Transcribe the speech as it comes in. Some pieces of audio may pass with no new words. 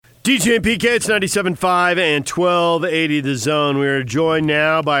DJ and PK, it's 97.5 and 1280 The Zone. We are joined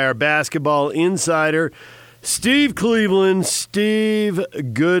now by our basketball insider, Steve Cleveland. Steve,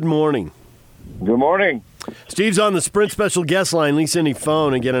 good morning. Good morning. Steve's on the Sprint special guest line. Lease any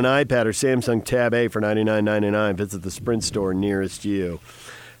phone and get an iPad or Samsung Tab A for $99.99. Visit the Sprint store nearest you.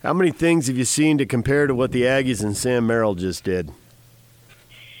 How many things have you seen to compare to what the Aggies and Sam Merrill just did?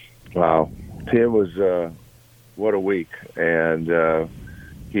 Wow. Tim was, what a week. And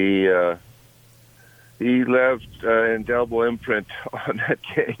he left an indelible imprint on that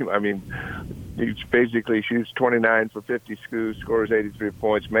game. I mean, he basically shoots 29 for 50 scores 83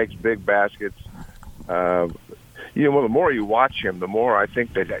 points, makes big baskets. The more you watch him, the more I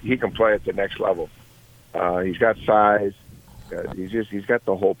think that he can play at the next level. He's got size. He's got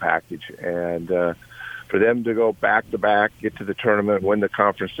the whole package. And for them to go back-to-back, get to the tournament, win the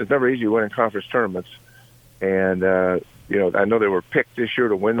conference, it's never easy winning conference tournaments. And, I know they were picked this year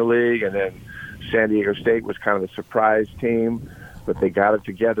to win the league, and then San Diego State was kind of the surprise team, but they got it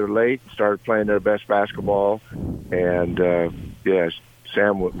together late, started playing their best basketball. And,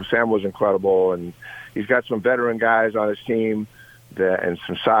 Sam was incredible, and he's got some veteran guys on his team and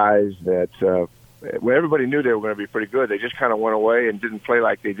some size that everybody knew they were going to be pretty good. They just kind of went away and didn't play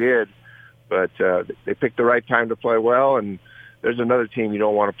like they did, but they picked the right time to play well, and there's another team you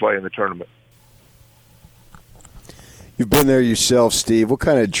don't want to play in the tournament. You've been there yourself, Steve. What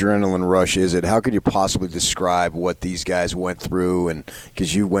kind of adrenaline rush is it? How could you possibly describe what these guys went through, and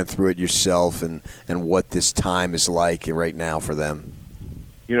because you went through it yourself, and what this time is like right now for them?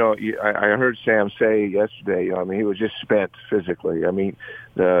 I heard Sam say yesterday, he was just spent physically. I mean,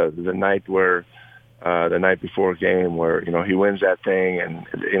 the night before a game where, he wins that thing and,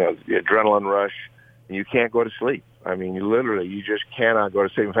 the adrenaline rush, and you can't go to sleep. I mean, you just cannot go to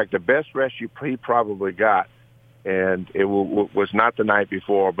sleep. In fact, the best rest he probably got, and it was not the night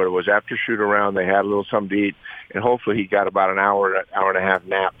before, but it was after shoot-around. They had a little something to eat, and hopefully he got about an hour and a half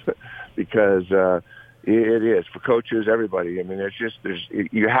nap because it is for coaches, everybody. I mean,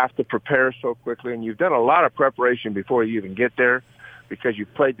 you have to prepare so quickly, and you've done a lot of preparation before you even get there because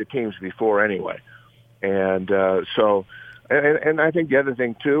you've played the teams before anyway. And and I think the other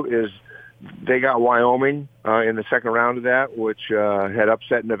thing too is they got Wyoming in the second round of that, which had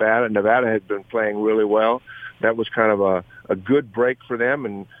upset Nevada. Nevada had been playing really well. That was kind of a good break for them.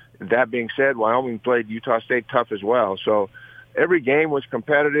 And that being said, Wyoming played Utah State tough as well. So every game was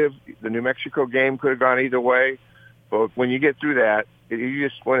competitive. The New Mexico game could have gone either way. But when you get through that,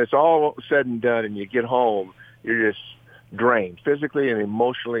 when it's all said and done and you get home, you're just drained, physically and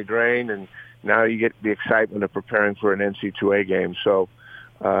emotionally drained. And now you get the excitement of preparing for an NC2A game. So,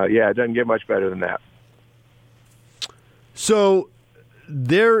 it doesn't get much better than that. So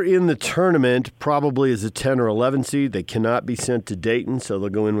they're in the tournament probably as a 10 or 11 seed. They cannot be sent to Dayton, so they'll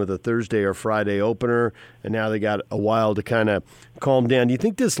go in with a Thursday or Friday opener, and now they got a while to kind of calm down. Do you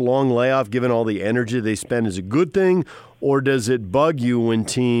think this long layoff, given all the energy they spend, is a good thing, or does it bug you when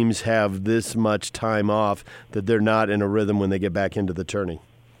teams have this much time off that they're not in a rhythm when they get back into the tourney?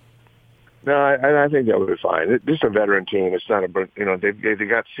 No, I think that would be fine. This is a veteran team. It's not they've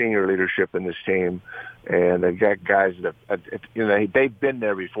got senior leadership in this team, and they've got guys that they've been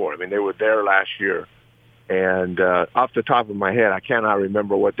there before. I mean, they were there last year, and off the top of my head, I cannot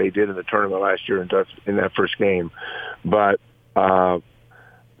remember what they did in the tournament last year in that first game, but I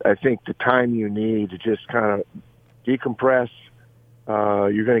think the time you need to just kind of decompress.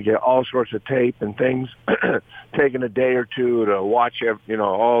 You're going to get all sorts of tape and things, taking a day or two to watch,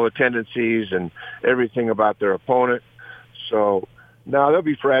 all the tendencies and everything about their opponent. So, no, they'll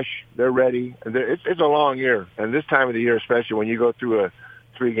be fresh. They're ready. It's a long year. And this time of the year, especially when you go through a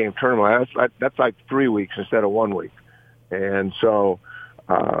 3-game tournament, that's like 3 weeks instead of 1 week. And so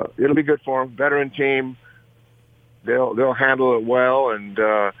it'll be good for them. Veteran team. They'll handle it well. And,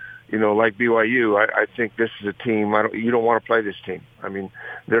 like BYU, I think this is a team. You don't want to play this team. I mean,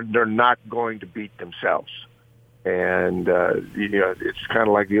 they're not going to beat themselves, and it's kind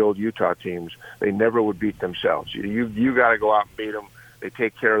of like the old Utah teams. They never would beat themselves. You got to go out and beat them. They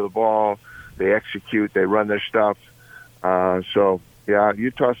take care of the ball. They execute. They run their stuff.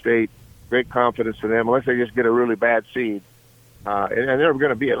 Utah State, great confidence in them. Unless they just get a really bad seed, and they're going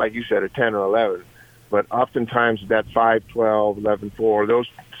to be at, like you said, a 10 or 11. But oftentimes that 5, 12, 11, 4, those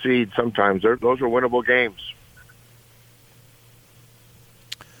seeds sometimes those are winnable games.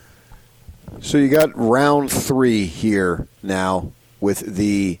 So you got round 3 here now with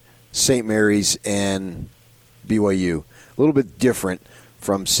the St. Mary's and BYU. A little bit different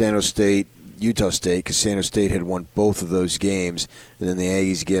from San Jose State, Utah State, because San Jose State had won both of those games, and then the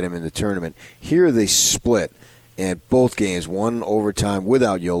Aggies get them in the tournament. Here they split. and both games, one overtime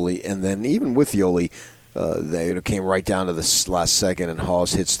without Yoli, and then even with Yoli, they came right down to the last second, and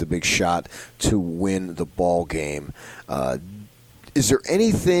Hawes hits the big shot to win the ball game. Is there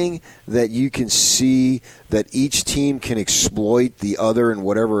anything that you can see that each team can exploit the other in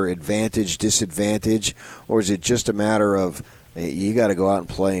whatever advantage, disadvantage, or is it just a matter of you got to go out and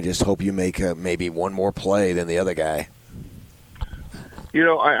play and just hope you make maybe one more play than the other guy?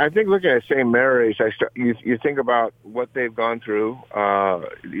 I think looking at St. Mary's, you think about what they've gone through.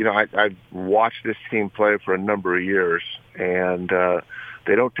 I've watched this team play for a number of years, and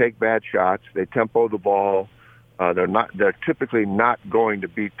they don't take bad shots. They tempo the ball. They're typically not going to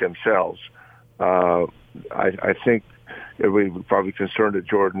beat themselves. I think we're probably concerned that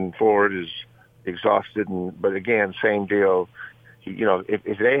Jordan Ford is exhausted, but again, same deal.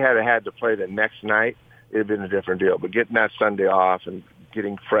 If they had to play the next night, it'd been a different deal. But getting that Sunday off and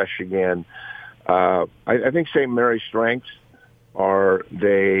getting fresh again, I think St. Mary's strengths are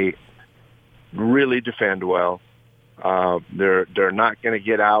they really defend well. They're not going to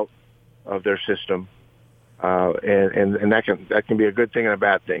get out of their system. And that can be a good thing and a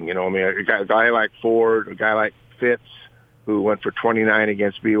bad thing. A guy like Ford, a guy like Fitz, who went for 29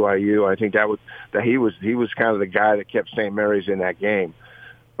 against BYU. I think that he was kind of the guy that kept St. Mary's in that game.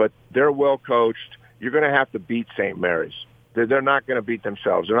 But they're well coached. You're going to have to beat St. Mary's. They're not going to beat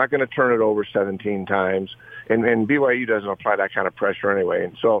themselves. They're not going to turn it over 17 times. And BYU doesn't apply that kind of pressure anyway.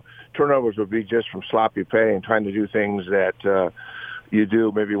 And so turnovers would be just from sloppy play and trying to do things that you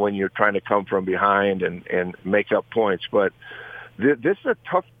do maybe when you're trying to come from behind and make up points. But this is a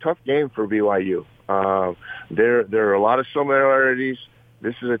tough game for BYU. There are a lot of similarities.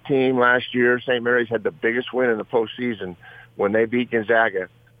 This is a team last year. St. Mary's had the biggest win in the postseason when they beat Gonzaga.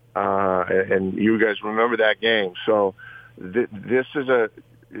 And you guys remember that game. So this is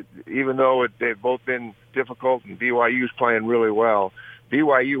even though they've both been difficult and BYU's playing really well,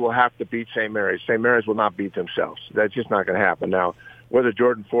 BYU will have to beat St. Mary's. St. Mary's will not beat themselves. That's just not going to happen. Now, whether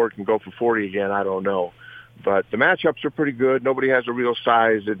Jordan Ford can go for 40 again, I don't know. But the matchups are pretty good. Nobody has a real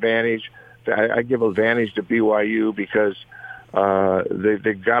size advantage. I give advantage to BYU because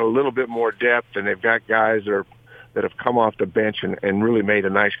they've got a little bit more depth, and they've got guys that have come off the bench and really made a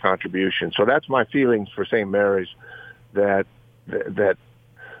nice contribution. So that's my feelings for St. Mary's, that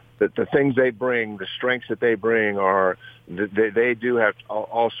the things they bring, the strengths that they bring are they do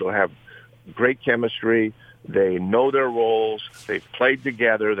also have great chemistry. They know their roles. They've played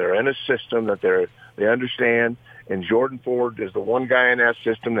together. They're in a system that they understand. And Jordan Ford is the one guy in that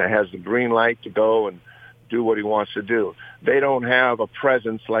system that has the green light to go and do what he wants to do. They don't have a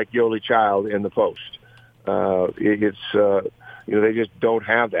presence like Yoli Child in the post. They just don't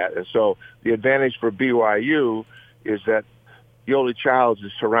have that. And so the advantage for BYU is that Yoli Childs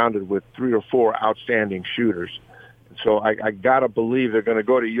is surrounded with 3 or 4 outstanding shooters. So I got to believe they're going to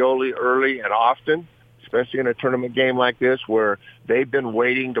go to Yoli early and often, especially in a tournament game like this where they've been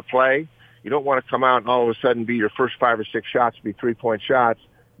waiting to play. You don't want to come out and all of a sudden be your first 5 or 6 shots be 3-point shots.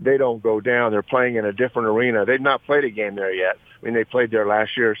 They don't go down. They're playing in a different arena. They've not played a game there yet. I mean, they played there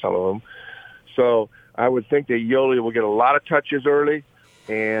last year, some of them. So I would think that Yoli will get a lot of touches early,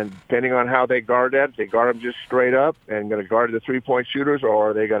 and depending on how they guard that, if they guard him just straight up and going to guard the 3-point shooters, or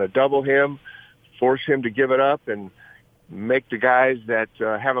are they going to double him, force him to give it up, and make the guys that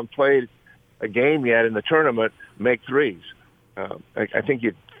haven't played a game yet in the tournament make threes. I think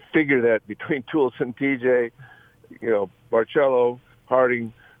you'd figure that between Toulson, TJ, Barcello,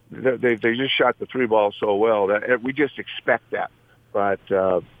 Harding, they just shot the 3 ball so well that we just expect that. But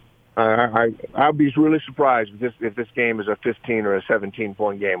I'll be really surprised if this game is a 15 or a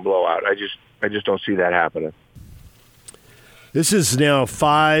 17-point game blowout. I just don't see that happening. This is now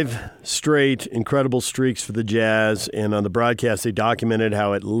 5 straight incredible streaks for the Jazz, and on the broadcast they documented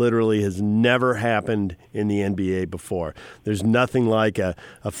how it literally has never happened in the NBA before. There's nothing like a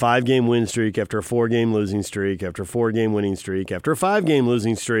 5-game win streak after a 4-game losing streak, after a 4-game winning streak, after a 5-game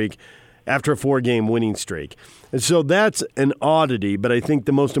losing streak, after a 4-game winning streak. And so that's an oddity, but I think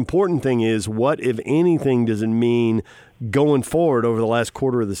the most important thing is what, if anything, does it mean going forward over the last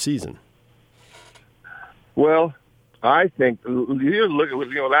quarter of the season? Well, I think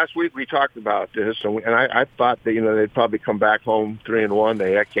last week we talked about this, and I thought that they'd probably come back home 3-1.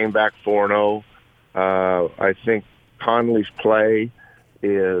 They came back 4-0. I think Conley's play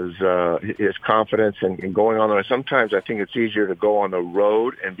is his confidence in going on there. Sometimes I think it's easier to go on the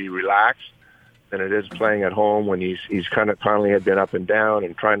road and be relaxed than it is playing at home when he's kind of Conley had been up and down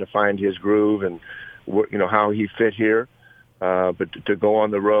and trying to find his groove and how he fit here. But to go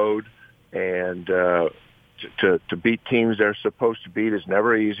on the road and to beat teams they're supposed to beat is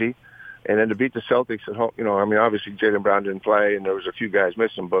never easy. And then to beat the Celtics at home, obviously Jaylen Brown didn't play, and there was a few guys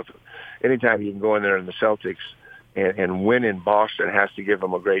missing. But anytime you can go in there in the Celtics and win in Boston, it has to give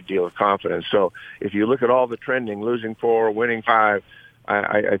them a great deal of confidence. So if you look at all the trending, losing 4, winning 5,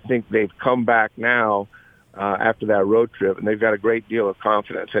 I think they've come back now after that road trip, and they've got a great deal of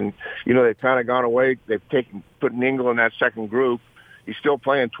confidence. And, they've kind of gone away. They've put Ingle in that second group. He's still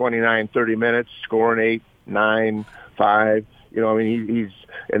playing 29, 30 minutes, scoring 8, 9, 5. He's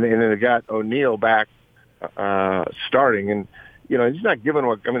and then they got O'Neal back starting, and he's not giving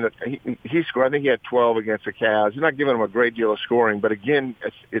him. He scored. I think he had 12 against the Cavs. He's not giving him a great deal of scoring, but again,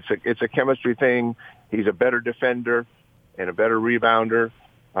 it's a chemistry thing. He's a better defender and a better rebounder.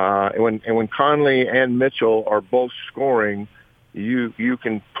 And when Conley and Mitchell are both scoring, you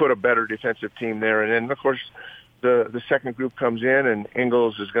can put a better defensive team there. And then of course the second group comes in, and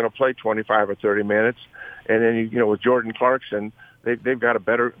Ingles is going to play 25 or 30 minutes. And then, with Jordan Clarkson, they've got a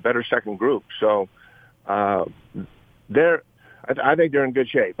better second group. So I think they're in good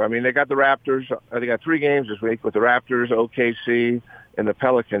shape. I mean, they got the Raptors. They got 3 games this week with the Raptors, OKC, and the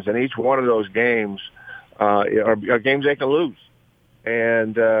Pelicans. And each one of those games are games they can lose.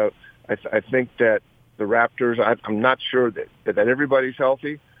 And I think that the Raptors, I'm not sure that everybody's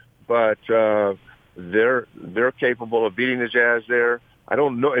healthy, but they're capable of beating the Jazz there. I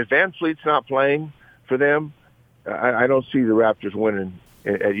don't know if Van Fleet's not playing for them. I don't see the Raptors winning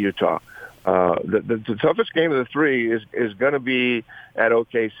at Utah. The toughest game of the 3 is going to be at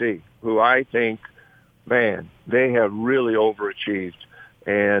OKC, who I think, man, they have really overachieved.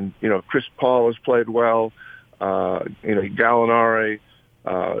 And Chris Paul has played well. Gallinari,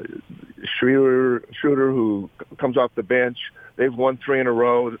 Schroeder, who comes off the bench. They've won 3 in a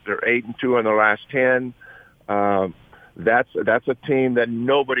row. They're 8-2 in their last 10. That's a team that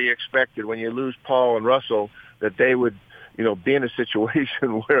nobody expected when you lose Paul and Russell that they would, be in a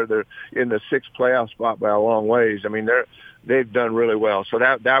situation where they're in the 6th playoff spot by a long ways. I mean, they've done really well. So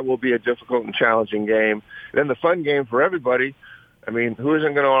that will be a difficult and challenging game. Then the fun game for everybody. I mean, who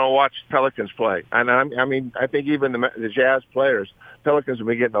isn't going to want to watch Pelicans play? And I think even the Jazz players, Pelicans will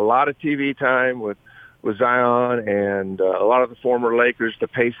be getting a lot of TV time with Zion and a lot of the former Lakers, the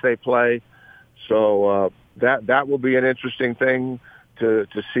pace they play. So that will be an interesting thing to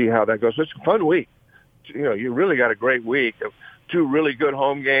see how that goes. So it's a fun week. You really got a great week of 2 really good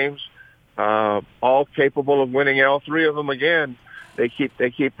home games, all capable of winning all 3 of them again. They keep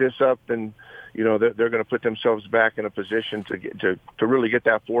this up, and they're going to put themselves back in a position to really get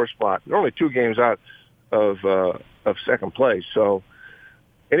that 4 spot. They're only 2 games out of second place. So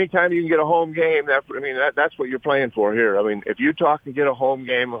anytime you can get a home game, that's what you're playing for here. I mean, if Utah can get a home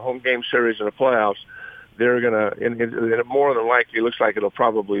game series in the playoffs, they're going to, and more than likely, looks like it'll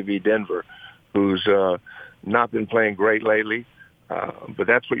probably be Denver, who's not been playing great lately. But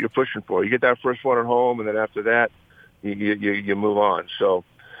that's what you're pushing for. You get that first one at home, and then after that, you move on. So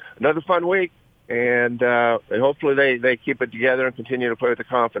another fun week, and hopefully they keep it together and continue to play with the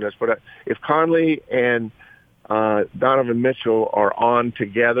confidence. But if Conley and Donovan Mitchell are on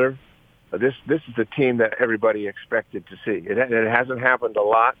together, this is the team that everybody expected to see. It hasn't happened a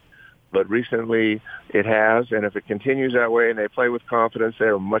lot, but recently it has. And if it continues that way and they play with confidence,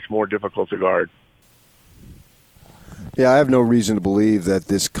 they're much more difficult to guard. Yeah, I have no reason to believe that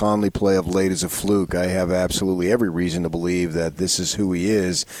this Conley play of late is a fluke. I have absolutely every reason to believe that this is who he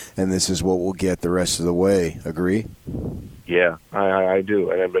is, and this is what we'll get the rest of the way. Agree? Yeah, I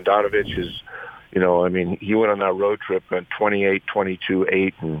do. And Bogdanovich is, he went on that road trip on 28, 22,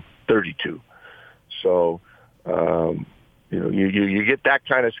 8, and 32. So, you get that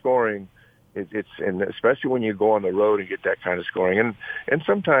kind of scoring. And especially when you go on the road and get that kind of scoring. And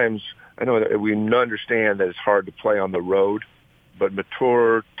sometimes I know that we understand that it's hard to play on the road, but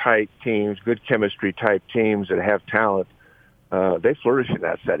mature, tight teams, good chemistry type teams that have talent, they flourish in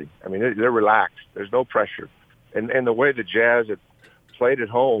that setting. I mean, they're relaxed. There's no pressure. And the way the Jazz have played at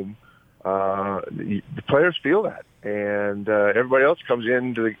home, the players feel that. And everybody else comes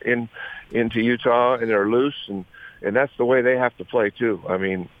into Utah and they're loose, and that's the way they have to play too. I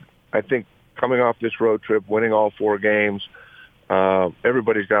mean, I think coming off this road trip, winning all 4 games,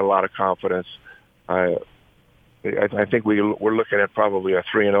 everybody's got a lot of confidence. I think we're looking at probably a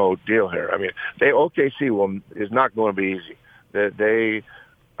 3-0 deal here. I mean, OKC is not going to be easy.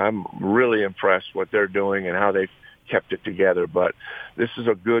 I'm really impressed what they're doing and how they've kept it together. But this is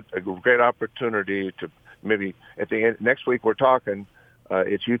a great opportunity to maybe at the end next week. We're talking.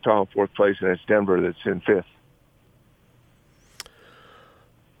 It's Utah in 4th place, and it's Denver that's in 5th.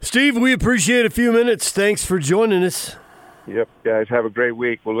 Steve, we appreciate a few minutes. Thanks for joining us. Yep, guys, have a great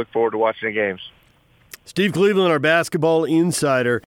week. We'll look forward to watching the games. Steve Cleveland, our basketball insider.